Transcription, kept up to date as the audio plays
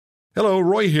Hello,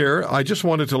 Roy here. I just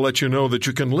wanted to let you know that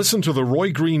you can listen to The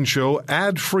Roy Green Show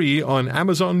ad-free on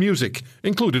Amazon Music,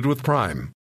 included with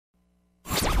Prime.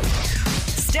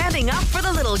 Standing up for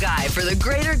the little guy for the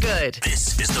greater good.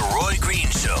 This is The Roy Green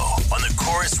Show on the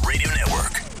Chorus Radio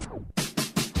Network.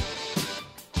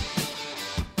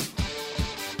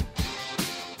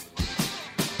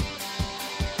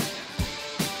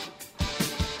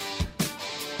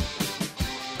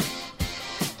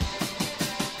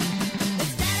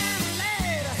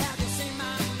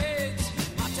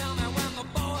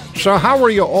 So how are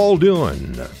you all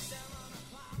doing?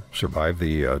 Survive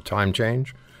the time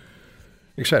change?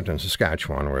 Except in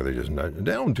Saskatchewan, where they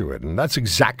don't do it. And that's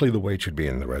exactly the way it should be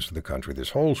in the rest of the country. This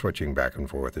whole switching back and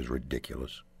forth is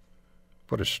ridiculous.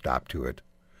 Put a stop to it.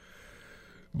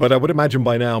 But I would imagine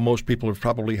by now most people have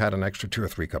probably had an extra 2 or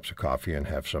 3 cups of coffee and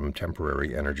have some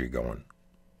temporary energy going.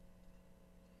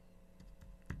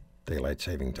 Daylight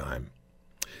saving time.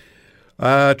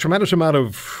 Tremendous amount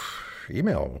of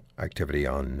email activity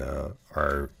on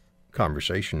our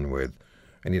conversation with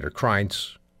Anita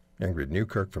Kreinz, Ingrid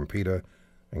Newkirk from PETA,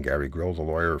 and Gary Grill, the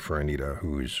lawyer for Anita,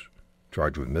 who's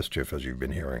charged with mischief, as you've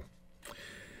been hearing.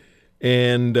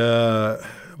 And,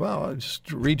 I'll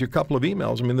just read you a couple of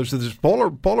emails. I mean, there's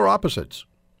polar opposites.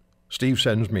 Steve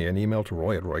sends me an email to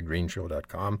Roy at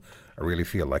roygreenshow.com. I really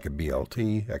feel like a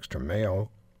BLT, extra mayo.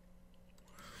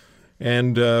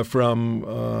 And from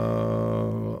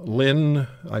Lynn,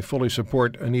 I fully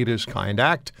support Anita's kind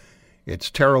act.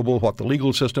 It's terrible what the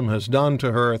legal system has done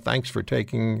to her. Thanks for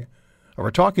talking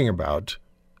about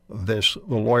this.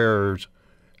 The lawyers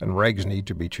and regs need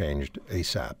to be changed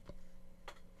ASAP.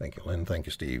 Thank you, Lynn. Thank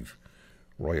you, Steve.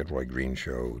 Roy at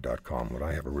roygreenshow.com. What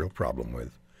I have a real problem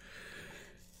with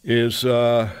is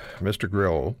Mr.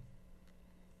 Grill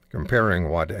comparing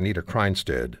what Anita Kreinz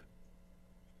did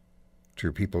to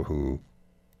people who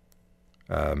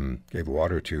gave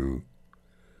water to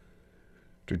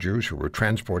Jews who were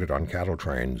transported on cattle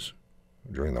trains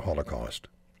during the Holocaust.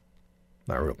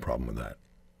 Not a real problem with that.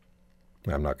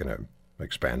 I'm not going to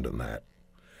expand on that.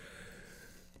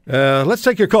 Let's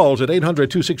take your calls at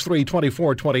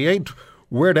 800-263-2428.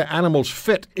 Where do animals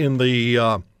fit in the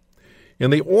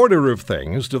order of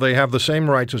things? Do they have the same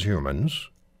rights as humans?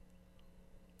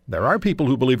 There are people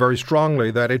who believe very strongly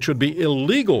that it should be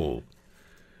illegal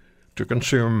to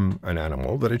consume an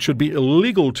animal, that it should be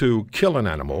illegal to kill an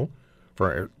animal,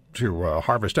 to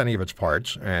harvest any of its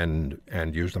parts and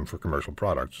use them for commercial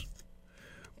products.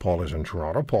 Paul is in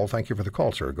Toronto. Paul, thank you for the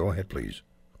call, sir. Go ahead, please.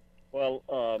 Well,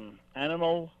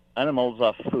 animals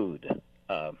are food.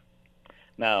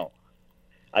 Now,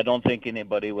 I don't think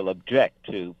anybody will object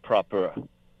to proper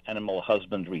animal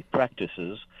husbandry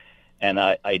practices, and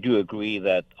I do agree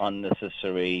that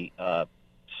unnecessary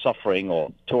suffering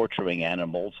or torturing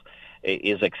animals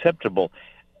is acceptable.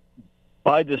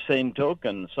 By the same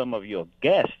token, some of your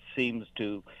guests seems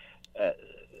to,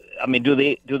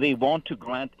 do they want to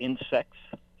grant insects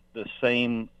the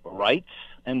same rights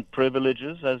and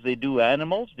privileges as they do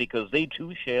animals? Because they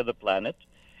too share the planet.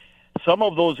 Some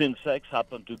of those insects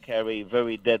happen to carry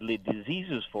very deadly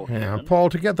diseases for humans.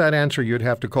 Paul, to get that answer, you'd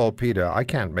have to call PETA. I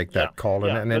can't make that call,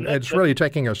 and it's really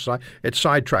taking us, it's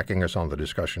sidetracking us on the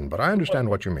discussion, but I understand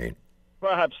what you mean.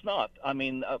 Perhaps not. I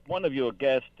mean, one of your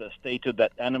guests stated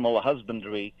that animal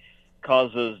husbandry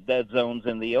causes dead zones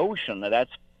in the ocean. Now,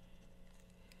 that's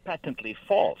patently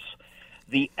false.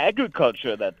 The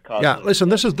agriculture that causes... Yeah, listen,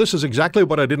 this is exactly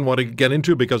what I didn't want to get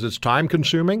into because it's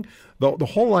time-consuming. The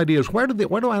whole idea is where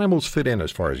do animals fit in as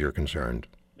far as you're concerned?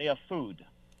 They are food.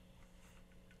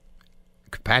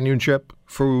 Companionship,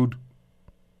 food?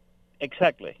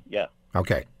 Exactly, yeah.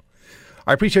 Okay.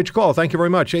 I appreciate your call. Thank you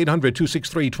very much.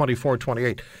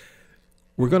 800-263-2428.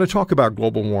 We're going to talk about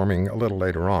global warming a little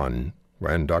later on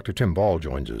when Dr. Tim Ball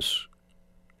joins us.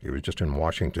 He was just in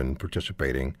Washington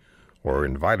participating or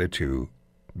invited to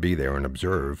be there and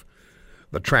observe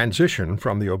the transition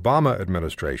from the Obama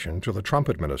administration to the Trump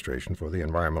administration for the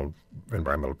Environmental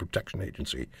Protection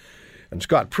Agency. And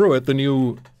Scott Pruitt, the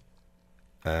new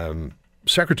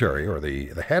secretary or the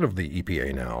head of the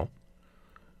EPA now,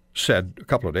 said a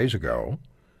couple of days ago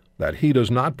that he does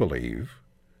not believe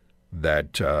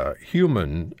that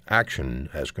human action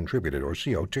has contributed, or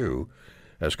CO2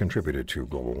 has contributed to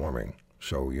global warming.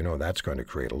 So, that's going to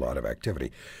create a lot of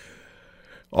activity.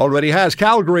 Already has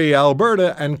Calgary,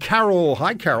 Alberta, and Carol.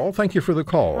 Hi, Carol. Thank you for the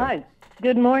call. Hi.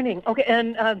 Good morning. Okay,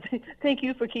 and thank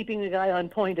you for keeping the guy on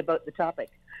point about the topic.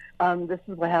 This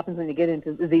is what happens when you get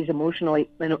into these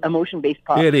emotion-based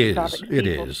topics. It is.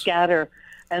 People scatter,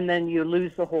 and then you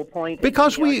lose the whole point.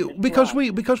 Because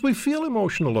we feel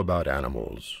emotional about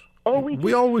animals. Oh,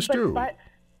 we always do.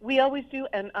 We always do,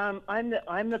 and I'm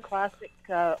the classic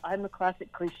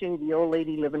cliche, the old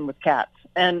lady living with cats.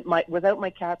 And without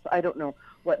my cats, I don't know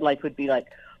what life would be like.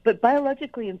 But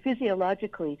biologically and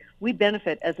physiologically, we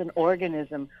benefit as an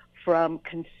organism from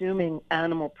consuming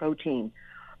animal protein.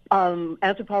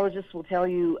 Anthropologists will tell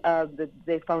you that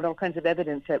they found all kinds of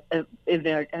evidence that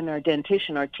in our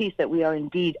dentition, our teeth, that we are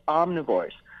indeed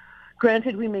omnivores.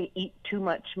 Granted, we may eat too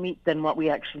much meat than what we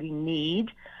actually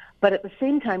need, but at the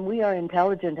same time, we are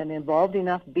intelligent and evolved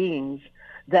enough beings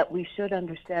that we should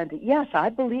understand it. Yes, I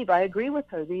agree with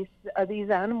her. These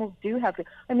animals do have to.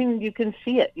 I mean, you can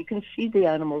see it. You can see the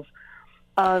animals.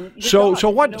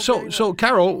 So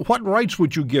Carol, what rights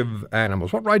would you give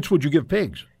animals? What rights would you give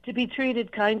pigs? To be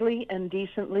treated kindly and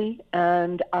decently,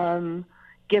 and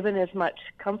given as much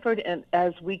comfort and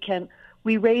as we can.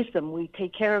 We raise them. We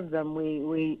take care of them.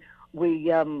 We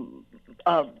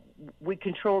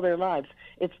control their lives.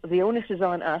 The onus is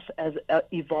on us as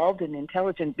evolved and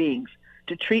intelligent beings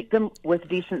to treat them with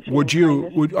decency.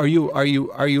 Are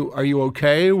you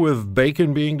okay with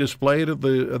bacon being displayed at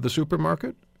the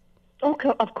supermarket?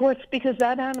 Okay, of course, because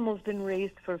that animal's been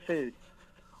raised for food.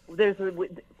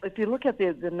 If you look at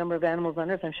the number of animals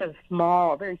on Earth, I'm sure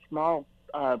a very small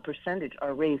percentage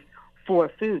are raised for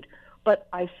food. But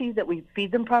I see that we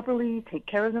feed them properly, take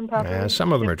care of them properly. Yeah,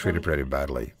 some of them are treated pretty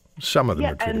badly. Some of them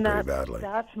are treated pretty badly.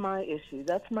 That's my issue.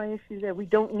 That's my issue there. We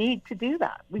don't need to do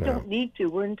that. We don't need to.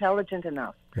 We're intelligent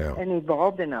enough and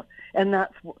evolved enough. And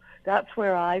that's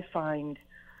where I find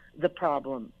the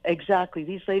problem. Exactly.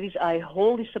 These ladies, I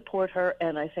wholly support her,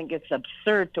 and I think it's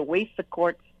absurd to waste the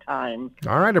court's time.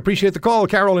 All right. Appreciate the call.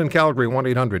 Carol in Calgary,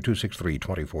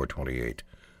 1-800-263-2428,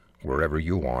 wherever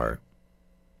you are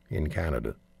in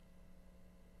Canada.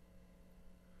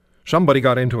 Somebody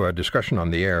got into a discussion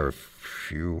on the air a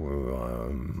few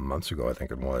months ago, I think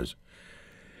it was,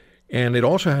 and it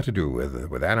also had to do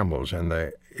with animals. And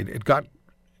it got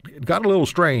a little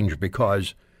strange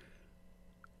because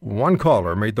one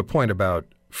caller made the point about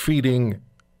feeding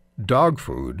dog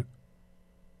food,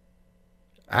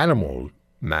 animal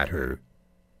matter,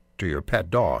 to your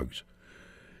pet dogs,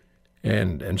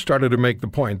 and started to make the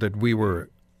point that we were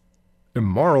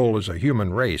immoral as a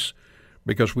human race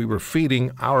because we were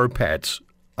feeding our pets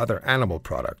other animal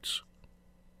products.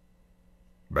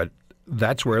 But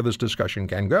that's where this discussion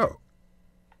can go.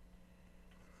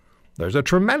 There's a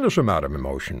tremendous amount of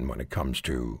emotion when it comes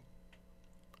to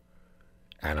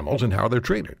animals and how they're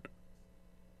treated.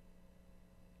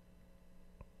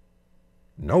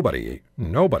 Nobody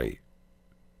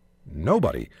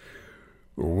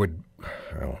would,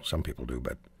 well, some people do,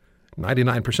 but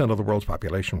 99% of the world's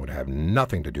population would have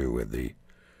nothing to do with the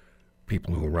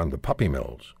people who run the puppy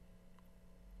mills.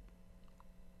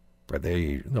 But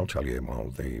they'll tell you,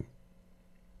 well, these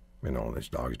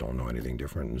dogs don't know anything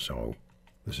different, and so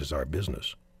this is our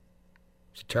business.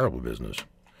 It's a terrible business.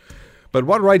 But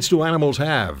what rights do animals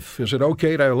have? Is it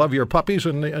okay to love your puppies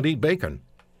and eat bacon?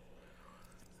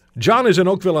 John is in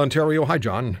Oakville, Ontario. Hi,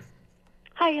 John.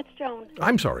 Hi, it's Joan.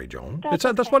 I'm sorry, Joan. That's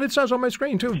That's what it says on my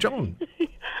screen, too, Joan.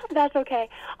 That's okay.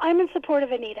 I'm in support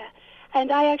of Anita. And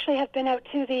I actually have been out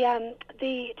to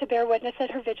to bear witness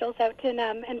at her vigils out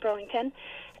in Burlington,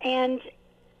 and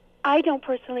I don't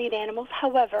personally eat animals.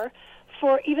 However,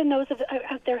 for even those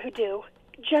out there who do,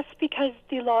 just because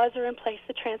the laws are in place,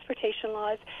 the transportation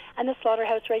laws and the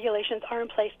slaughterhouse regulations are in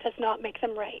place, does not make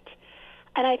them right.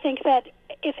 And I think that,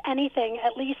 if anything,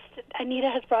 at least Anita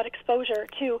has brought exposure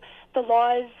to the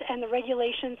laws and the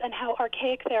regulations and how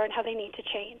archaic they are and how they need to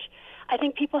change. I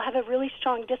think people have a really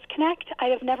strong disconnect. I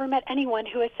have never met anyone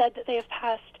who has said that they have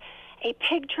passed a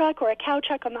pig truck or a cow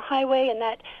truck on the highway and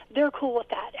that they're cool with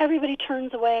that. Everybody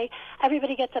turns away.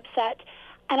 Everybody gets upset.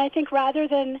 And I think rather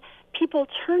than people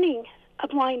turning a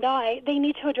blind eye, they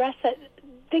need to address that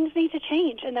things need to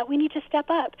change and that we need to step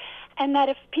up. And that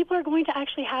if people are going to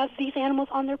actually have these animals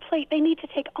on their plate, they need to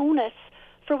take onus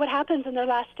for what happens in their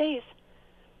last days.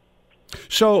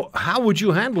 So how would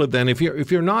you handle it then if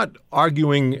you're not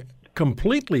arguing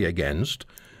completely against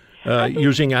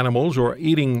using animals or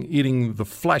eating the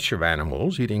flesh of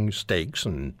animals, eating steaks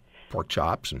and pork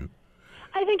chops? And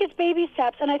I think it's baby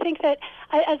steps, and I think that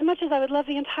as much as I would love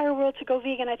the entire world to go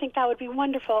vegan, I think that would be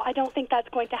wonderful. I don't think that's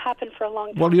going to happen for a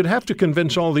long time. Well, you'd have to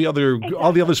convince all the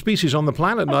other species on the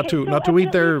planet not to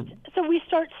eat their. So we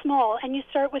start small, and you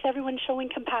start with everyone showing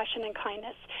compassion and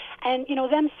kindness. And,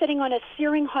 them sitting on a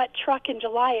searing hot truck in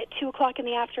July at 2 o'clock in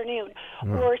the afternoon,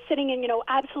 or sitting in,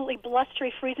 absolutely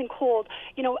blustery, freezing cold,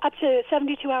 up to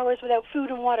 72 hours without food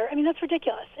and water. I mean, that's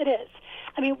ridiculous. It is.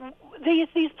 I mean,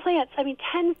 these plants,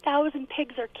 10,000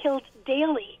 pigs are killed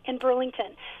daily in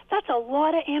Burlington. That's a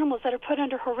lot of animals that are put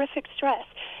under horrific stress.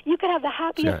 You could have the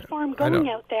happiest farm going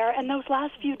out there, and those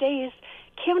last few days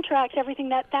counteract everything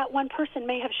that one person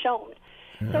may have shown.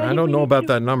 So I don't know about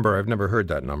that number. I've never heard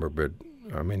that number, but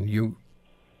I mean, you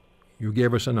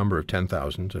gave us a number of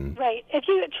 10,000, and right.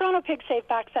 Toronto Pig Safe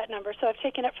backs that number, so I've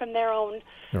taken it from their own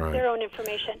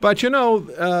information. But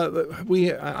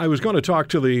I was going to talk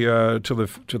to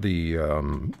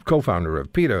the co-founder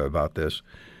of PETA about this,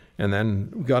 and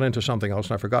then got into something else,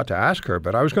 and I forgot to ask her.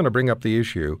 But I was going to bring up the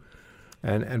issue,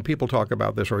 and people talk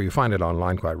about this, or you find it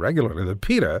online quite regularly, that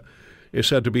PETA is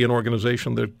said to be an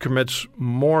organization that commits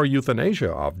more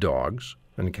euthanasia of dogs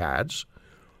and cats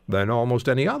than almost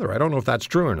any other. I don't know if that's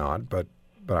true or not, but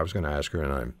I was going to ask her,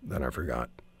 and then I forgot.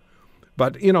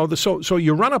 But, so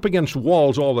you run up against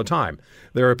walls all the time.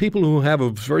 There are people who have a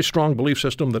very strong belief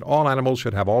system that all animals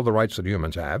should have all the rights that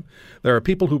humans have. There are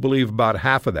people who believe about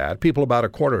half of that, people about a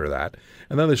quarter of that.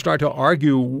 And then they start to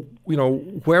argue,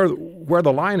 where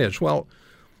the line is. Well,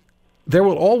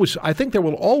 I think there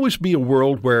will always be a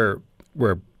world where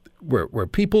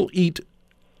people eat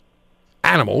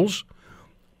animals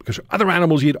because other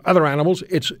animals eat other animals.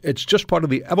 It's just part of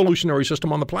the evolutionary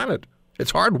system on the planet.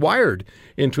 It's hardwired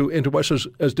into us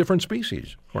as different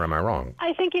species. Or am I wrong?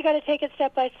 I think you got to take it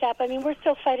step by step. I mean, we're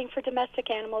still fighting for domestic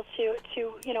animals to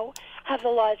have the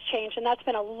laws changed, and that's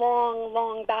been a long,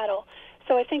 long battle.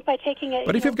 So I think by taking it.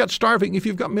 But if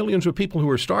you've got millions of people who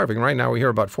are starving right now, we hear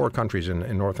about 4 countries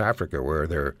in North Africa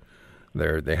where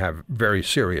they have very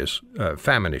serious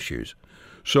famine issues.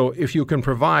 So if you can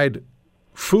provide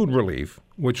food relief,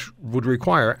 which would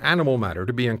require animal matter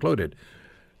to be included.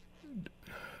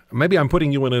 Maybe I'm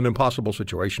putting you in an impossible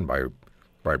situation by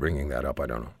bringing that up. I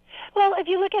don't know. Well, if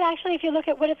you look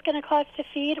at what it's going to cost to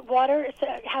feed, water,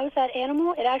 house that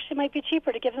animal, it actually might be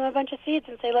cheaper to give them a bunch of seeds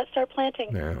and say, let's start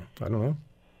planting. Yeah, I don't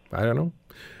know.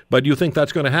 But you think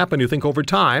that's going to happen? You think over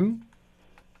time,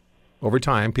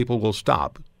 people will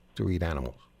stop to eat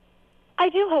animals? I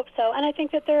do hope so, and I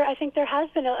think there has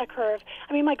been a curve.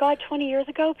 I mean, my God, 20 years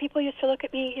ago, people used to look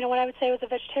at me, when I would say I was a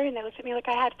vegetarian, they looked at me like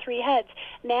I had 3 heads.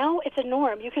 Now it's a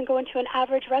norm. You can go into an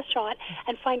average restaurant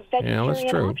and find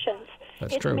vegetarian options.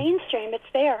 That's it's true. Mainstream. It's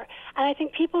there. And I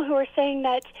think people who are saying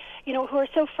that, who are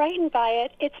so frightened by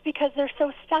it, it's because they're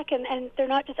so stuck and they're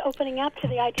not just opening up to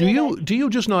the idea. Do you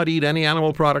just not eat any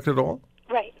animal product at all?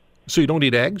 Right. So you don't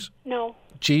eat eggs? No.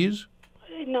 Cheese?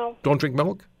 No. Don't drink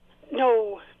milk?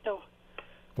 No.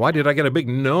 Why did I get a big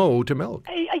no to milk?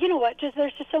 You know what?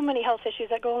 There's just so many health issues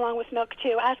that go along with milk,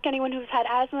 too. Ask anyone who's had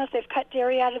asthma. If they've cut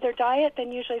dairy out of their diet,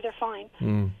 then usually they're fine.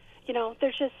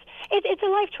 There's just... It's a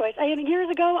life choice. Years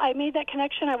ago, I made that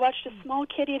connection. I watched a small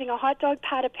kid eating a hot dog,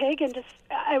 pat a pig, and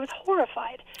I was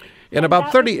horrified. In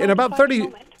about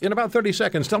 30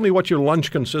 seconds, tell me what your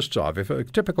lunch consists of. If a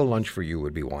typical lunch for you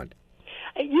would be what?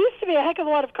 It used to be a heck of a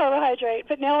lot of carbohydrate,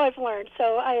 but now I've learned.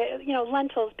 So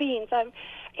lentils, beans. But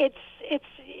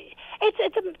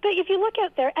if you look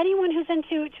out there, anyone who's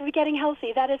into getting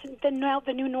healthy, that is now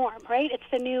the new norm, right? It's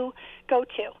the new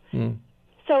go-to.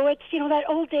 So it's, that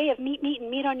old day of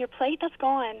meat on your plate, that's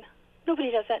gone.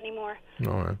 Nobody does that anymore.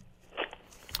 All right.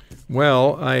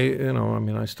 Well,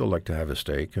 I still like to have a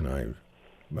steak,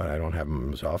 but I don't have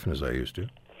them as often as I used to.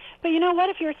 But you know what?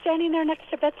 If you were standing there next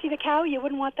to Betsy the cow, you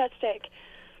wouldn't want that steak.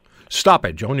 Stop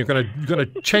it, Joan. You're gonna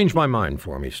change my mind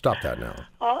for me. Stop that now.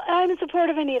 I'm in support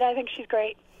of Anita. I think she's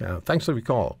great. Yeah, thanks for the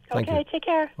call. Thank you. Okay, take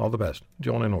care. All the best.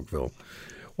 Joan in Oakville.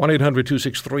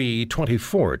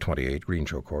 1-800-263-2428, Green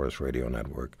Show Chorus Radio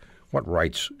Network. What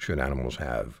rights should animals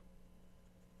have?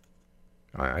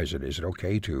 Is it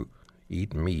okay to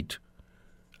eat meat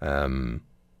and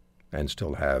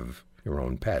still have your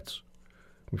own pets?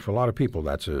 For a lot of people,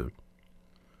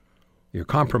 you're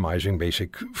compromising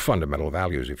basic fundamental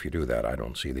values if you do that. I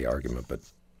don't see the argument, but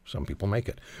some people make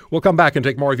it. We'll come back and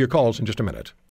take more of your calls in just a minute.